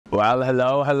Well,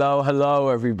 hello,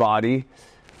 everybody.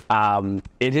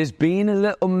 It has been a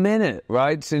little minute,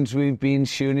 right, since we've been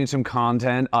shooting some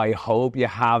content. I hope you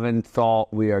haven't thought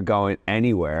we are going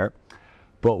anywhere,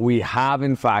 but we have,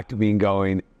 in fact, been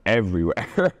going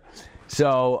everywhere.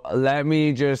 So let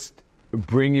me just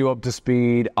bring you up to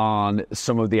speed on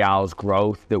some of the owls'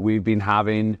 growth that we've been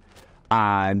having,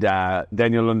 and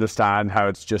then you'll understand how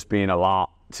it's just been a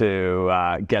lot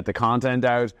to get the content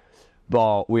out.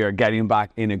 But we are getting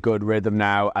back in a good rhythm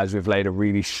now, as we've laid a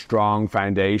really strong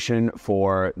foundation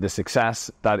for the success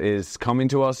that is coming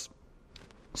to us.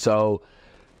 So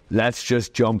let's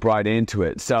just jump right into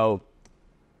it. So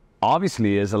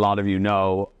obviously, as a lot of you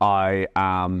know, I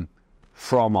am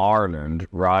from Ireland,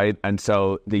 right? And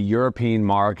so the European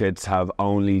markets have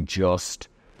only just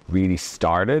really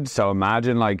started. So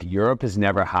imagine, like, Europe has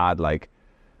never had like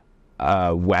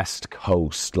a West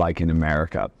Coast like in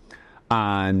America.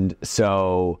 And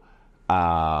so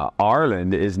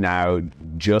Ireland is now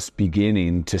just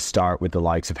beginning to start with the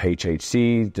likes of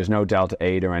HHC. There's no Delta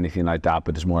 8 or anything like that,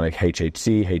 but there's more like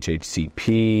HHC,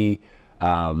 HHC-P,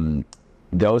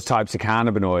 those types of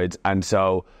cannabinoids. And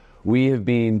so we have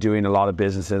been doing a lot of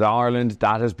business in Ireland.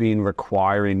 That has been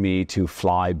requiring me to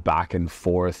fly back and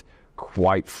forth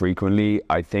quite frequently.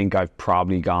 I think I've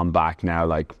probably gone back now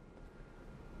like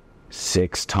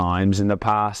 6 times in the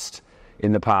past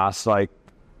like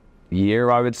year,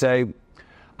 I would say.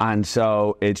 And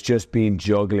so it's just been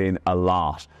juggling a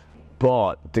lot.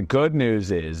 But the good news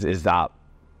is that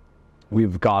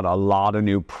we've got a lot of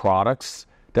new products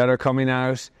that are coming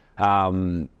out.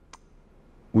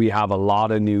 We have a lot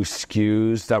of new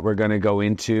SKUs that we're going to go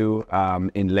into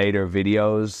in later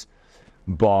videos.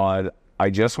 But I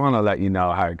just want to let you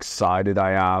know how excited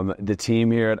I am. The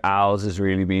team here at Owls has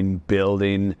really been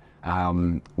building.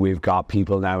 We've got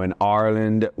people now in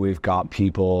Ireland, we've got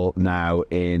people now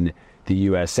in the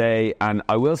USA, and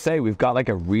I will say we've got like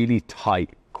a really tight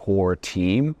core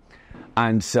team.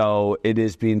 And so it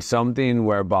has been something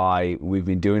whereby we've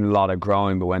been doing a lot of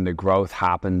growing, but when the growth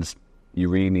happens, you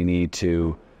really need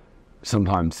to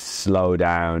sometimes slow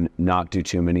down, not do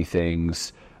too many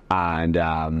things,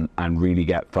 and really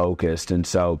get focused. And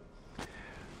so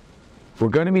we're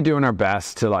going to be doing our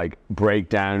best to like break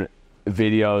down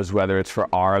videos, whether it's for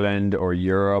Ireland or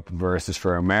Europe versus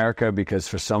for America, because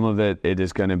for some of it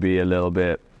is going to be a little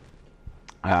bit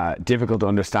difficult to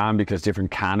understand because different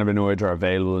cannabinoids are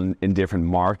available in different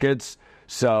markets.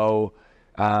 So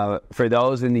for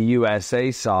those in the USA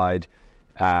side,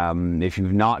 if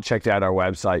you've not checked out our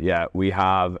website yet, we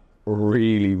have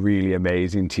really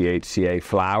amazing THC-A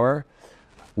flower.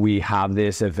 We have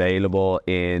this available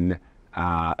in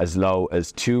as low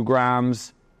as 2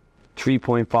 grams,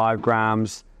 3.5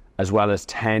 grams, as well as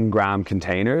 10-gram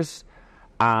containers.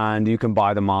 And you can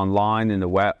buy them online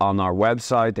on our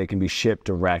website. They can be shipped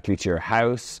directly to your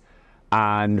house.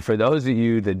 And for those of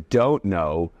you that don't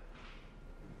know,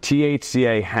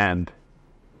 THC-A hemp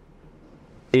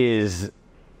is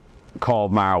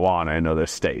called marijuana in other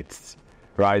states,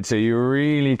 right? So you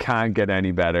really can't get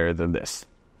any better than this.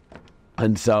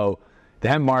 And so the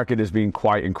hemp market has been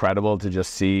quite incredible to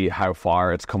just see how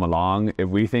far it's come along. If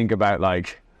we think about,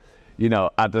 like, you know,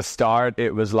 at the start,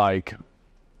 it was like,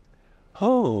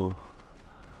 oh,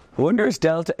 I wonder is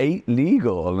Delta 8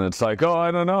 legal? And it's like, oh,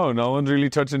 I don't know. No one's really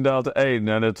touching Delta 8. And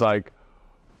then it's like,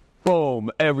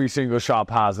 boom, every single shop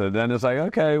has it. And then it's like,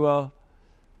 okay, well,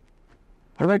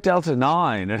 what about Delta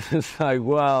 9? And it's like,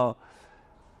 well,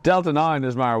 Delta 9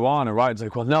 is marijuana, right? It's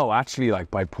like, well, no, actually,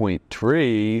 like by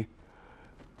 0.3,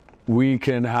 we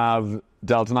can have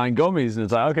Delta 9 gummies. And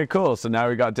it's like, okay, cool. So now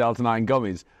we got Delta 9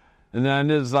 gummies. And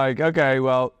then it's like, okay,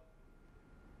 well,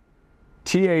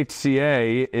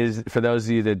 THC-A is, for those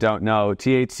of you that don't know,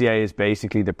 THC-A is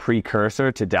basically the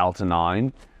precursor to Delta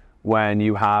 9. When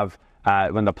you have,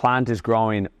 when the plant is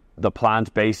growing, the plants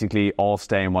basically all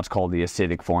stay in what's called the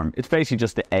acidic form. It's basically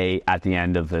just the A at the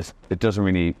end of this. It doesn't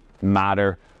really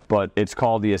matter, but it's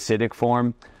called the acidic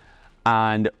form.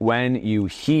 And when you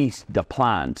heat the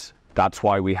plant, that's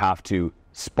why we have to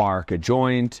spark a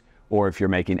joint, or if you're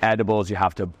making edibles, you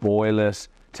have to boil it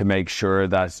to make sure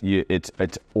that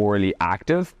it's orally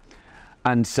active.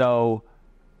 And so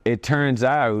it turns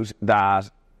out that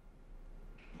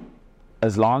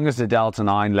as long as the Delta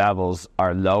 9 levels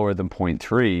are lower than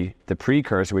 0.3, the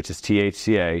precursor, which is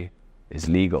THC-A, is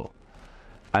legal.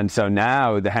 And so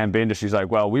now the hemp industry is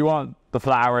like, well, we want the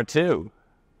flower too.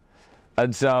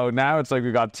 And so now it's like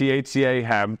we've got THC-A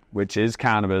hemp, which is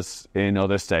cannabis in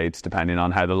other states, depending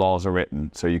on how the laws are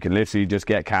written. So you can literally just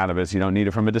get cannabis. You don't need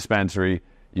it from a dispensary.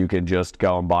 You can just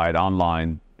go and buy it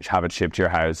online, have it shipped to your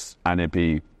house, and it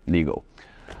be legal.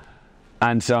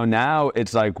 And so now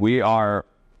it's like we are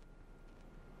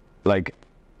like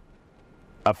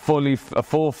a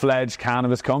full-fledged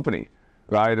cannabis company,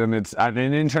 right? And it's an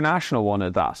international one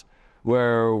at that,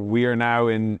 where we are now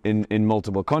in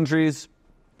multiple countries.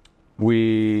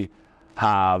 We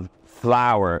have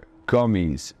flower,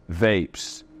 gummies,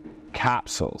 vapes,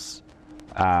 capsules,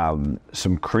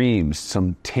 some creams,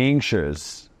 some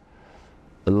tinctures.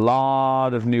 A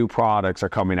lot of new products are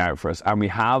coming out for us. And we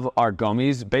have our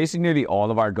gummies. Basically, nearly all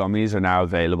of our gummies are now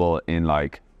available in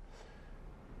like,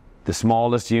 the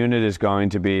smallest unit is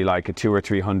going to be like a 200 or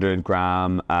 300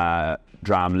 gram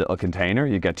dram little container.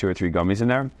 You get 2 or 3 gummies in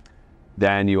there.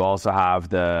 Then you also have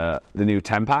the new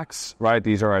 10 packs, right?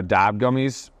 These are our dab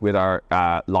gummies with our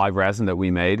live resin that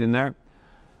we made in there.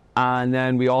 And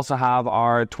then we also have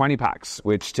our 20 packs,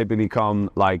 which typically come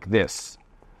like this.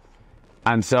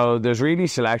 And so there's really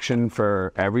selection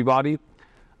for everybody.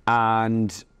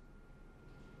 And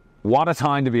what a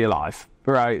time to be alive,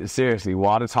 right? Seriously,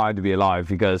 what a time to be alive,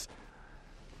 because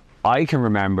I can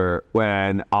remember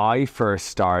when I first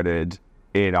started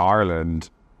in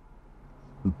Ireland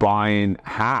buying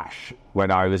hash when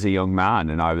I was a young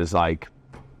man, and I was like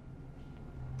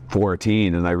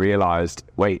 14, and I realized,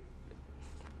 wait,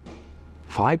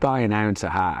 if I buy an ounce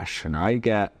of hash and I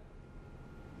get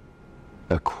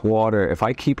a quarter, if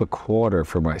I keep a quarter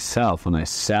for myself and I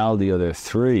sell the other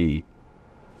 3,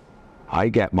 I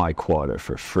get my quarter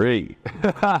for free.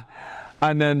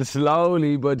 And then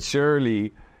slowly but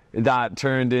surely that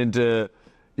turned into,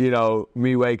 you know,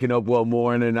 me waking up one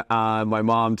morning and my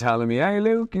mom telling me, hey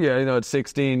Luke, you know, at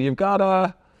 16 you got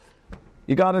a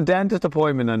dentist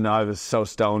appointment. And I was so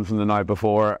stoned from the night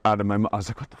before, and I was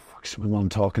like, what the fuck's my mom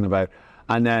talking about?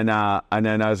 And then I'm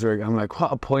like,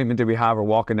 what appointment did we have? We're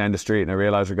walking down the street, and I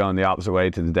realised we're going the opposite way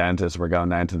to the dentist. We're going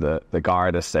down to the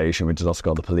Garda station, which is also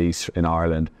called the police in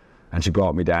Ireland. And she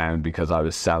brought me down because I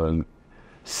was selling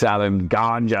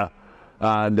ganja.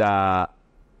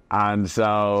 And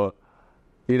so,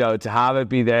 you know, to have it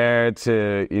be there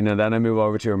to, you know, then I move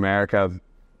over to America,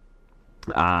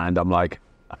 and I'm like,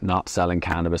 I'm not selling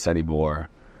cannabis anymore.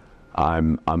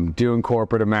 I'm doing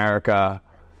corporate America.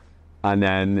 And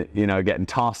then, you know, getting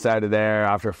tossed out of there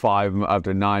after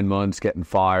 9 months, getting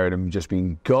fired and just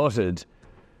being gutted,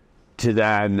 to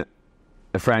then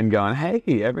a friend going, hey,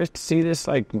 ever see this,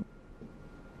 like,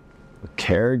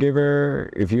 caregiver?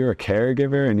 If you're a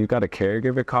caregiver and you've got a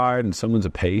caregiver card and someone's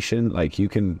a patient, like, you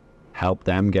can help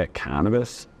them get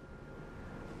cannabis.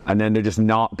 And then they're just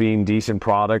not being decent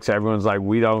products. Everyone's like,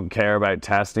 we don't care about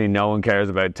testing. No one cares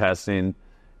about testing.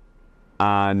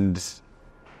 And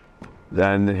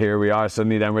then here we are.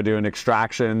 Suddenly then we're doing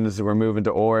extractions. We're moving to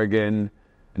Oregon.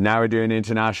 And now we're doing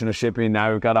international shipping.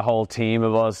 Now we've got a whole team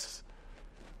of us.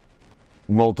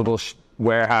 Multiple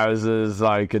warehouses.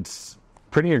 Like, it's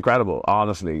pretty incredible,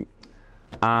 honestly.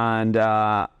 And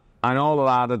all of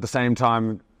that at the same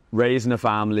time, raising a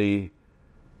family.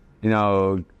 You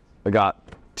know, I got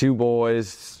 2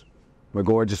 boys, my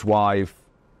gorgeous wife,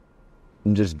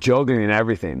 and just juggling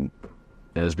everything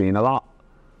has been a lot.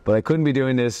 But I couldn't be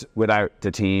doing this without the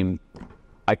team.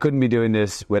 I couldn't be doing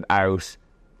this without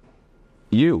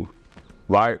you,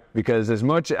 right? Because as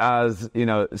much as, you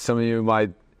know, some of you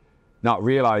might not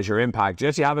realize your impact,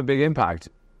 yes, you have a big impact.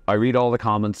 I read all the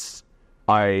comments.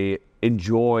 I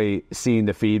enjoy seeing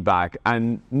the feedback.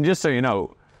 And just so you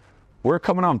know, we're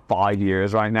coming on 5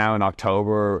 years right now. In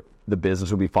October, the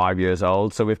business will be 5 years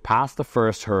old. So we've passed the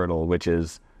first hurdle, which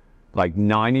is like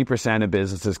 90% of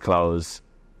businesses close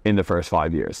in the first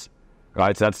 5 years,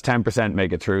 right? So that's 10%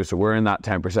 make it through. So we're in that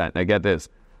 10%. Now get this.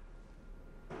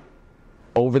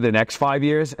 Over the next 5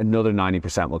 years, another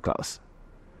 90% will close.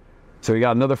 So we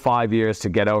got another 5 years to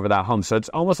get over that hump. So it's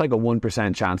almost like a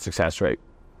 1% chance success rate.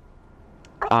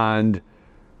 And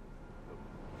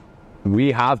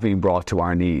we have been brought to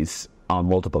our knees on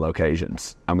multiple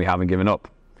occasions, and we haven't given up.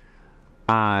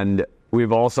 And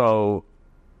we've also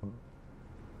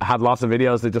had lots of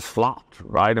videos that just flopped,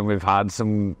 right? And we've had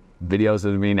some videos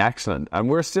that have been excellent. And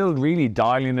we're still really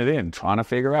dialing it in, trying to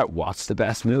figure out what's the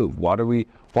best move.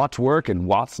 What's working,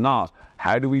 what's not?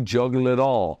 How do we juggle it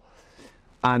all?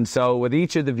 And so with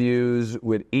each of the views,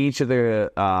 with each of the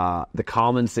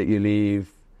comments that you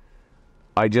leave,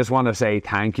 I just want to say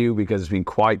thank you, because it's been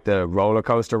quite the roller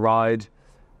coaster ride.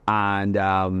 And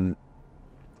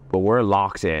but we're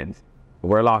locked in.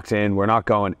 We're locked in. We're not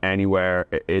going anywhere.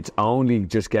 It's only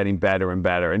just getting better and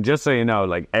better. And just so you know,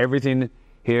 like, everything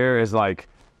here is like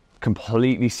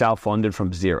completely self-funded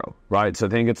from zero, right? So I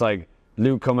think it's like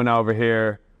Luke coming over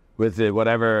here with the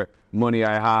whatever money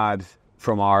I had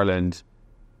from Ireland,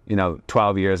 you know,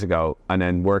 12 years ago, and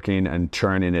then working and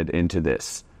churning it into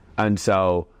this. And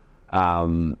so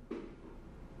Yeah,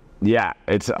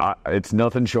 it's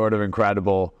nothing short of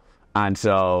incredible. And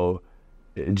so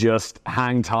just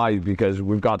hang tight, because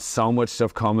we've got so much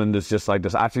stuff coming. There's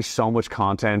actually so much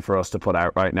content for us to put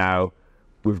out right now.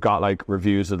 We've got like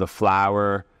reviews of the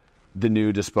flower, the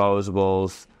new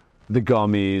disposables, the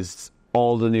gummies,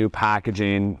 all the new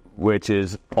packaging, which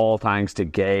is all thanks to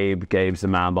Gabe. Gabe's the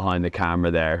man behind the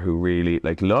camera there, who really,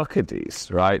 like, look at these,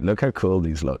 right? Look how cool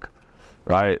these look,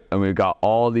 right? And we've got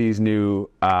all these new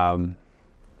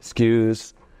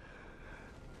SKUs.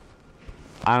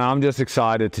 And I'm just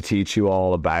excited to teach you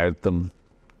all about them,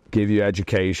 give you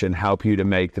education, help you to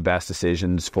make the best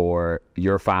decisions for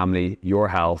your family, your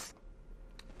health.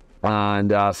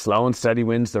 And slow and steady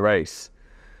wins the race.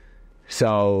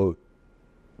 So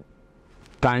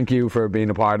thank you for being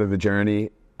a part of the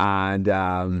journey,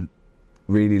 and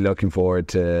really looking forward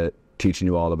to teaching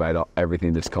you all about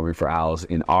everything that's coming for owls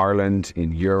in Ireland,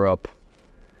 in Europe,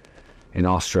 in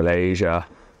Australasia,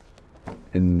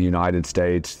 in the United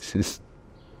States,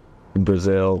 in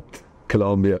Brazil,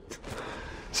 Colombia.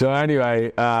 So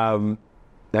anyway,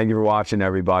 thank you for watching,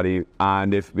 everybody.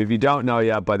 And if you don't know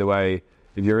yet, by the way,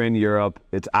 if you're in Europe,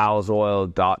 it's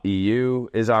owlsoil.eu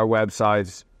is our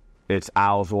website. It's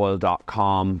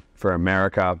owlsoil.com for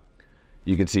America.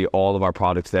 You can see all of our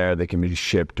products there. They can be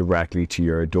shipped directly to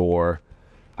your door.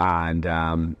 And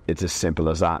it's as simple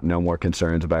as that. No more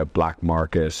concerns about black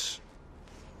market,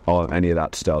 any of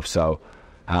that stuff. So,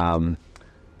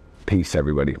 peace,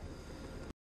 everybody.